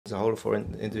as a whole, for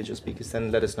individual speakers,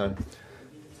 then let us know.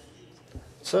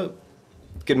 So,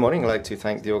 good morning. I'd like to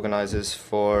thank the organizers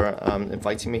for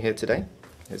inviting me here today.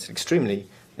 It's an extremely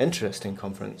interesting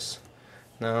conference.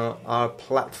 Now, our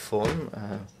platform,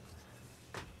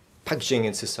 Packaging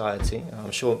in Society,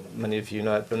 I'm sure many of you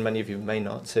know it, but many of you may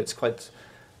not. So it's quite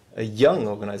a young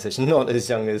organization, not as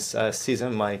young as Cesar,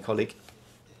 my colleague.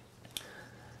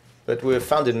 But we were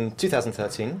founded in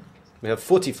 2013. We have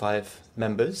 45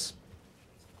 members.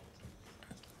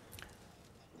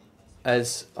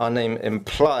 As our name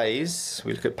implies,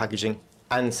 we look at packaging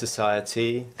and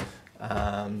society.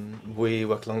 We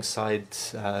work alongside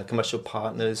commercial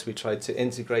partners. We try to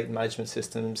integrate management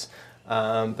systems,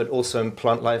 but also in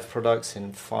plant life products,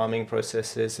 in farming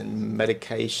processes, in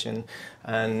medication,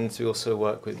 and we also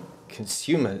work with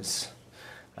consumers.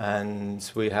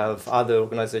 And we have other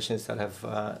organizations that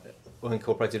have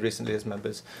incorporated recently as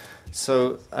members.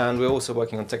 So, and we're also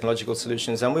working on technological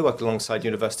solutions, and we work alongside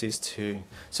universities too.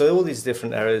 So all these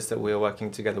different areas that we are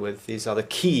working together with, these are the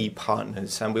key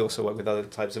partners, and we also work with other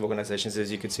types of organizations,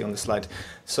 as you can see on the slide.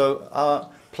 So our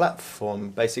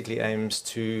platform basically aims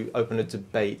to open a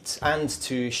debate and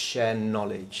to share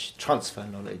knowledge, transfer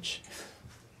knowledge.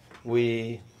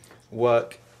 We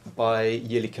work by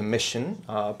yearly commission.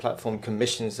 Our platform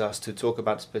commissions us to talk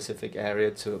about a specific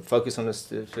area, to focus on a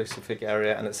specific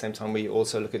area, and at the same time we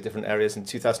also look at different areas. In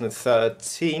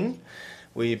 2013,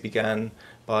 we began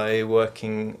by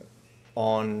working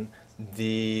on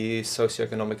the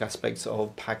socioeconomic aspects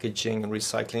of packaging and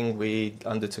recycling. We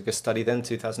undertook a study then,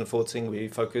 2014. We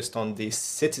focused on the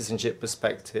citizenship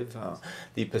perspective,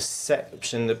 the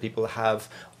perception that people have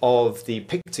of the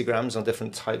pictograms on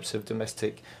different types of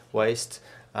domestic waste.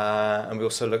 And we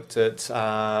also looked at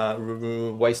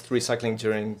waste recycling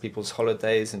during people's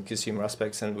holidays and consumer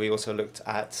aspects, and we also looked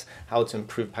at how to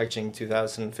improve packaging in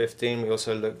 2015. We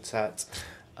also looked at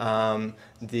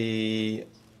the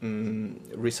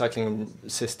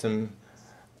recycling system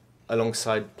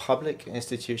alongside public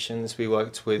institutions. We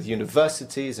worked with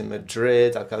universities in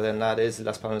Madrid, Alcalá de Henares,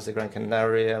 Las Palmas de Gran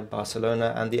Canaria,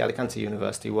 Barcelona, and the Alicante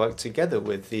University. Worked together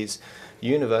with these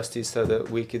universities so that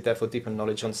we could therefore deepen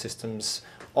knowledge on systems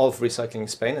of recycling in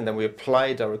Spain, and then we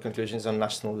applied our conclusions on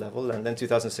national level. And then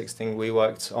 2016 we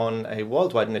worked on a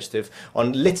worldwide initiative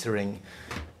on littering.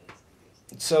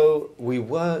 So we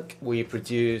work, we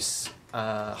produce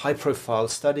high-profile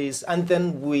studies, and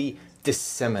then we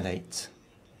disseminate.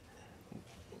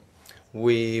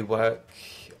 We work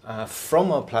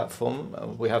from our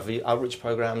platform. We have the outreach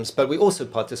programs, but we also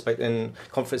participate in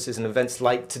conferences and events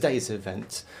like today's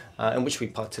event, in which we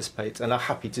participate and are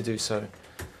happy to do so.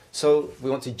 So we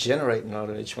want to generate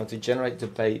knowledge, we want to generate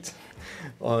debate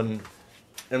on,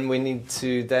 and we need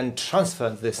to then transfer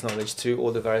this knowledge to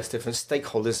all the various different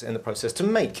stakeholders in the process to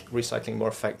make recycling more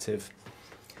effective.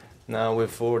 Now,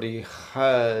 we've already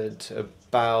heard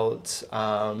about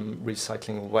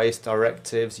recycling waste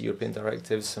directives, European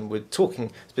directives, and we're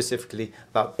talking specifically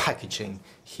about packaging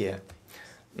here.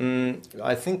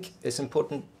 I think it's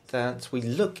important that we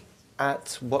look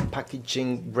at what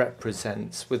packaging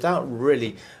represents without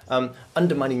really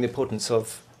undermining the importance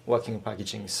of working on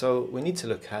packaging. So we need to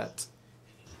look at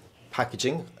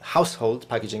packaging, household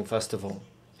packaging first of all,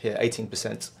 here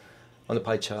 18% on the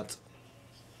pie chart.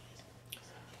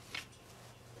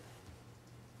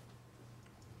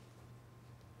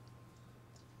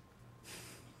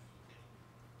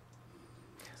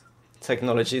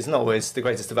 Technology is not always the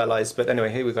greatest of allies, but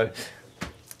anyway, here we go.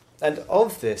 And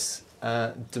of this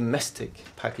domestic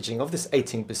packaging, of this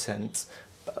 18%,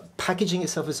 packaging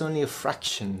itself is only a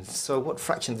fraction. So what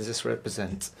fraction does this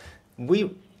represent?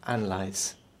 We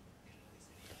analyze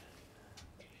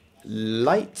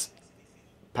light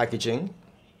packaging,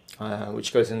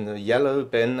 which goes in the yellow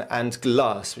bin, and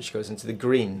glass, which goes into the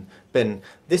green bin.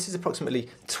 This is approximately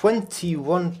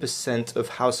 21% of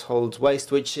household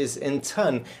waste, which is in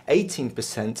turn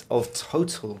 18% of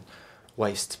total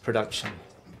waste production.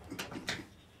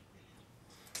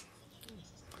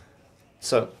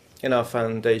 So in our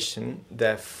foundation,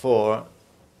 therefore,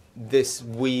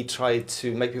 we try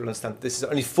to make people understand this is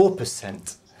only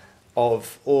 4%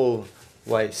 of all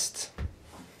waste.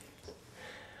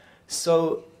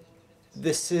 So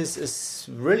this is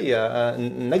really a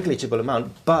negligible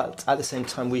amount, but at the same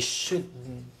time we should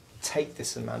take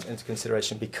this amount into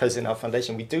consideration, because in our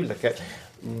foundation we do look at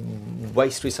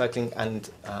waste recycling and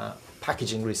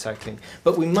packaging recycling.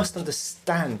 But we must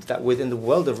understand that within the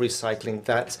world of recycling,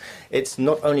 that it's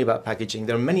not only about packaging.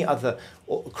 There are many other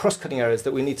cross-cutting areas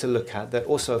that we need to look at that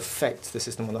also affect the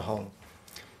system on the whole.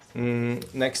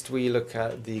 Next, we look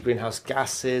at the greenhouse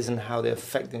gases and how they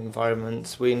affect the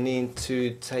environment. We need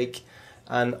to take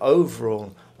an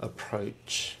overall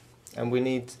approach, and we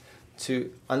need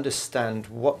to understand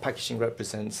what packaging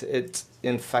represents. It,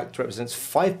 in fact, represents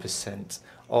 5%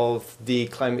 of the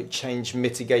climate change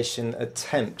mitigation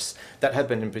attempts that have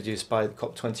been introduced by the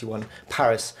COP21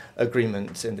 Paris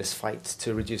Agreement in this fight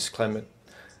to reduce climate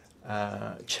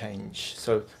change.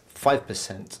 So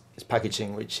 5% is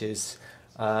packaging, which is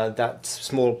that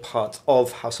small part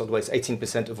of household waste,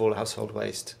 18% of all household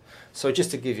waste. So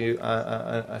just to give you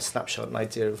a snapshot, an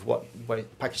idea of what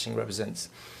packaging represents.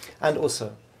 And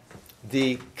also,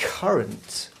 the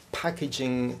current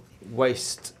packaging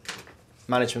waste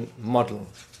management model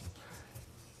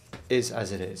is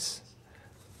as it is.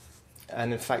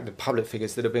 And in fact, the public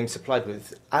figures that are being supplied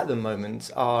with at the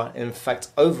moment are in fact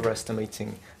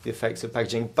overestimating the effects of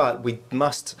packaging, but we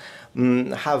must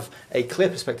have a clear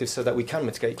perspective so that we can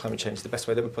mitigate climate change the best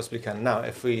way that we possibly can. Now,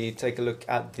 if we take a look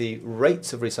at the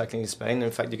rates of recycling in Spain,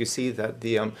 in fact, you can see that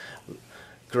the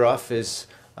graph is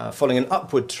following an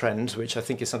upward trend, which I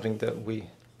think is something that we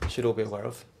should all be aware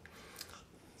of.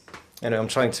 Anyway, I'm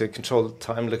trying to control the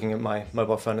time looking at my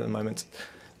mobile phone at the moment.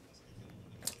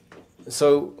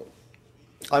 So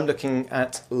I'm looking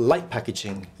at light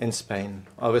packaging in Spain.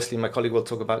 Obviously, my colleague will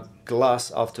talk about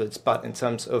glass afterwards, but in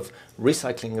terms of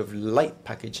recycling of light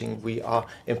packaging, we are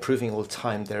improving all the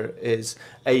time. There is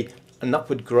an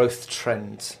upward growth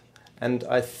trend, and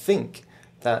I think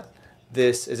that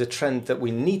this is a trend that we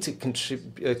need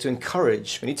to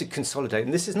encourage. We need to consolidate,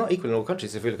 and this is not equal in all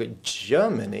countries. If we look at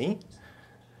Germany,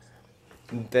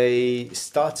 they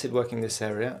started working this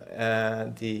area.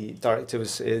 The directive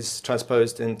is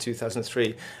transposed in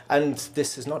 2003, and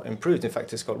this has not improved. In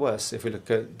fact, it's got worse. If we look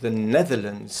at the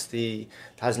Netherlands, there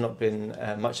has not been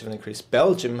much of an increase.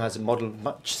 Belgium has a model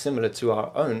much similar to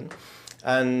our own,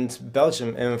 and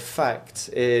Belgium, in fact,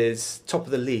 is top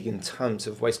of the league in terms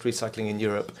of waste recycling in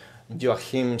Europe.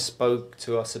 Joachim spoke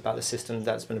to us about the system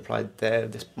that's been applied there.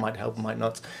 This might help, might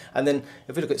not. And then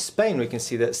if we look at Spain, we can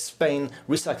see that Spain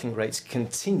recycling rates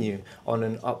continue on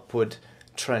an upward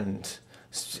trend.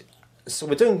 So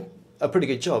we're doing a pretty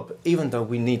good job, even though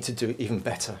we need to do even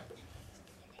better.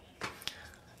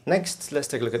 Next, let's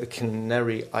take a look at the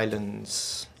Canary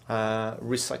Islands.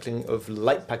 Recycling of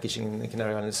light packaging in the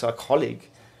Canary Islands. So our colleague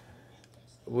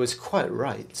was quite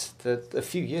right that a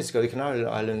few years ago the Canary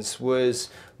Islands was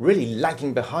really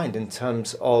lagging behind in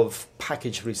terms of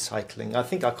package recycling. I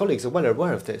think our colleagues are well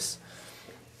aware of this.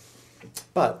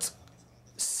 But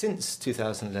since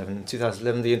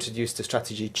 2011 they introduced a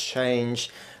strategy change,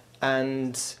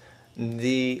 and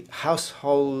the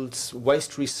household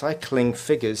waste recycling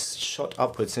figures shot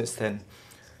upwards since then.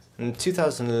 In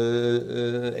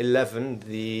 2011,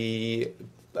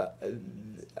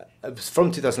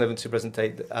 from 2011 to present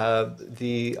date,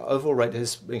 the overall rate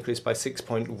has increased by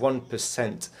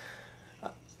 6.1%.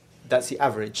 That's the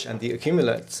average, and the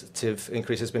accumulative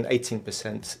increase has been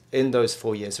 18% in those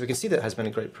 4 years. So we can see that has been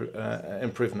a great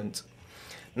improvement.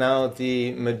 Now,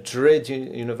 the Madrid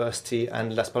University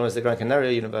and Las Palmas de Gran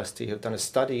Canaria University have done a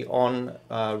study on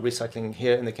recycling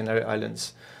here in the Canary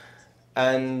Islands,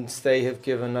 and they have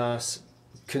given us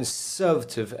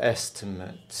conservative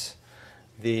estimates.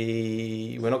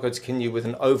 We're not going to continue with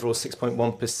an overall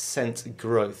 6.1%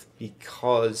 growth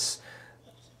because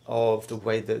of the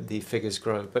way that the figures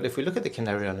grow. But if we look at the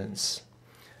Canary Islands,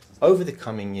 over the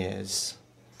coming years,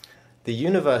 the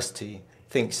university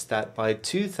thinks that by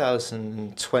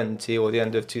 2020 or the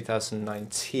end of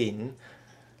 2019,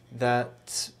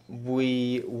 that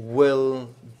we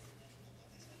will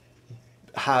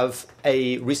have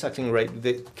a recycling rate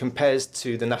that compares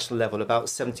to the national level, about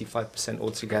 75%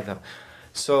 altogether.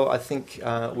 So I think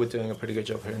we're doing a pretty good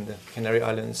job here in the Canary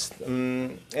Islands.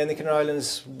 In the Canary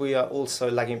Islands, we are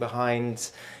also lagging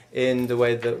behind in the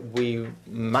way that we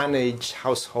manage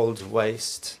household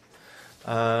waste.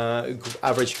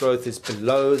 Average growth is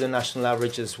below the national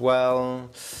average as well.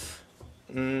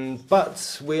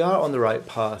 But we are on the right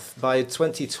path. By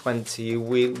 2020,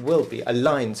 we will be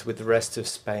aligned with the rest of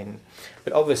Spain.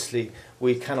 But obviously,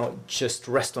 we cannot just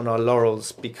rest on our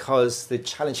laurels because the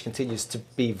challenge continues to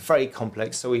be very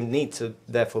complex. So we need to,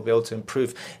 therefore, be able to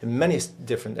improve in many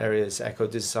different areas.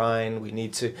 Eco-design, we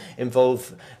need to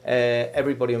involve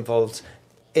everybody involved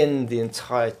in the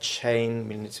entire chain.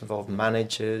 We need to involve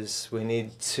managers. We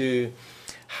need to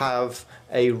have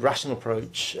a rational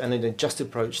approach and an adjusted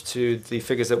approach to the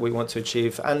figures that we want to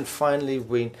achieve. And finally,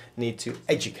 we need to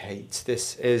educate.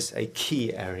 This is a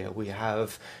key area. We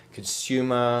have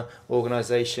consumer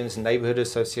organizations, neighborhood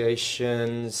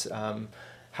associations,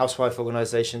 housewife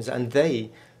organizations, and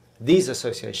these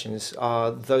associations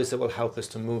are those that will help us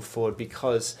to move forward,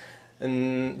 because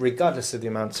And regardless of the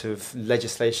amount of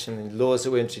legislation and laws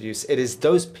that we introduce, it is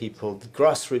those people, the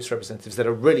grassroots representatives, that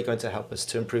are really going to help us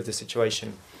to improve the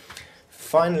situation.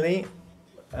 Finally,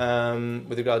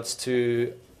 with regards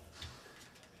to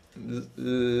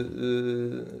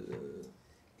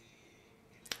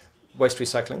waste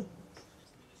recycling.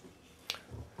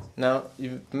 Now,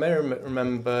 you may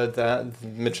remember that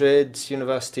Madrid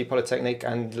University Polytechnic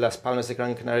and Las Palmas de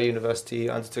Gran Canaria University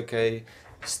undertook a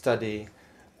study,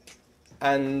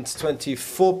 and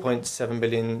 24.7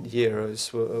 billion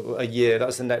euros a year, that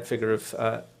was the net figure of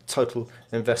total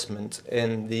investment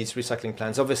in these recycling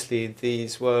plans. Obviously,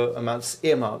 these were amounts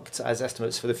earmarked as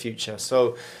estimates for the future.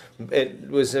 So it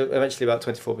was eventually about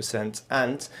 24%,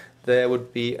 and there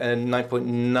would be a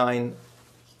 9.9,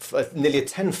 nearly a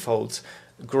tenfold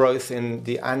growth in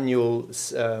the annual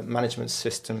management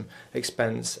system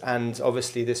expense. And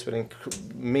obviously, this would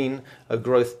mean a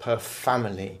growth per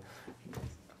family.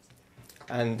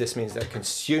 And this means that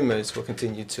consumers will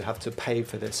continue to have to pay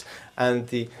for this. And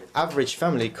the average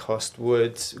family cost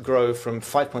would grow from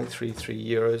 5.33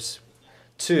 euros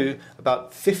to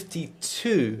about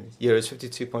 52 euros,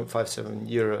 52.57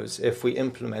 euros, if we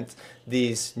implement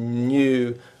these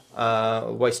new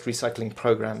waste recycling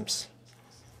programs.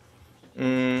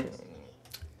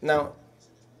 Now,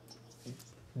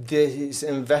 these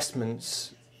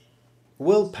investments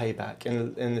will pay back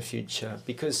in the future,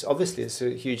 because obviously it's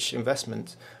a huge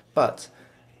investment, but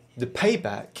the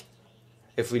payback,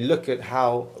 if we look at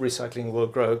how recycling will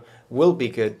grow, will be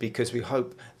good, because we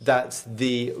hope that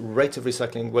the rate of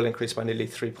recycling will increase by nearly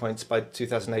 3 points by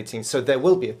 2018. So there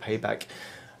will be a payback.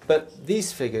 But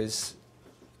these figures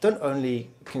don't only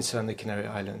concern the Canary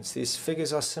Islands. These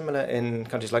figures are similar in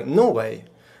countries like Norway.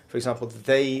 For example,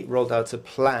 they rolled out a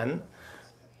plan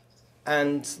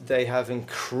and they have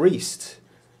increased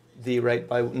the rate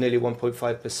by nearly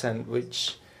 1.5%,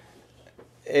 which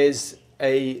is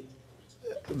a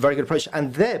very good approach.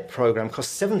 And their program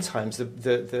costs 7 times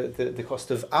the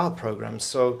cost of our program.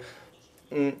 So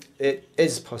it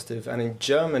is positive. And in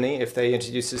Germany, if they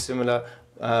introduce a similar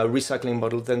recycling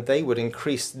model, then they would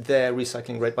increase their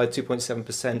recycling rate by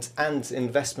 2.7%, and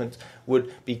investment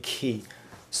would be key.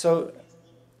 So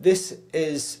this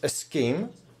is a scheme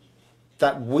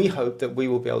that we hope that we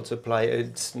will be able to apply.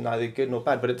 It's neither good nor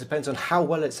bad, but it depends on how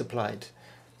well it's applied.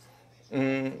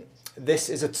 This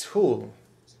is a tool.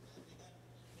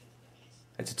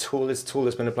 It's a tool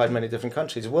that's been applied in many different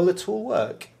countries. Will the tool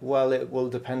work? Well, it will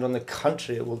depend on the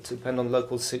country. It will depend on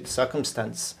local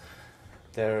circumstance.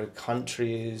 There are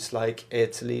countries like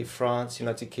Italy, France,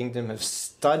 United Kingdom have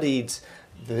studied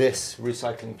this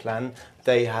recycling plan.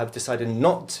 They have decided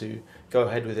not to go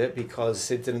ahead with it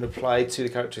because it didn't apply to the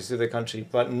characteristics of the country.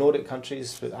 But Nordic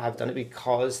countries have done it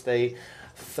because they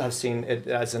have seen it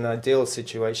as an ideal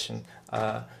situation.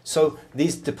 So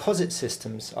these deposit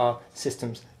systems are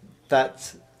systems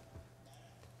that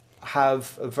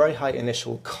have a very high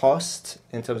initial cost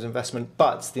in terms of investment,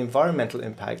 but the environmental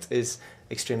impact is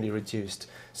extremely reduced.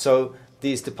 So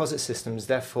these deposit systems,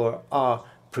 therefore, are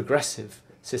progressive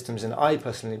systems, and I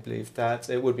personally believe that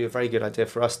it would be a very good idea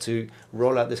for us to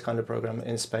roll out this kind of program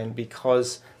in Spain,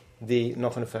 because the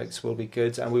knock-on effects will be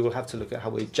good, and we will have to look at how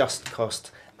we adjust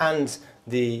cost and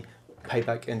the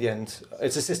payback in the end.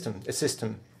 It's a system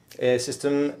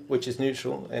which is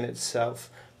neutral in itself.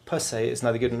 Per se, it's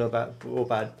neither good nor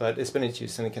bad, but it's been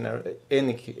introduced in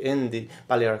the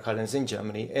Balearic Islands, in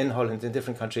Germany, in Holland, in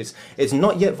different countries. It's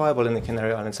not yet viable in the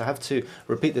Canary Islands. I have to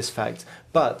repeat this fact,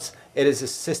 but it is a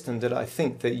system that I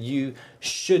think that you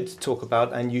should talk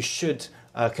about and you should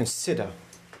consider.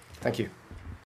 Thank you.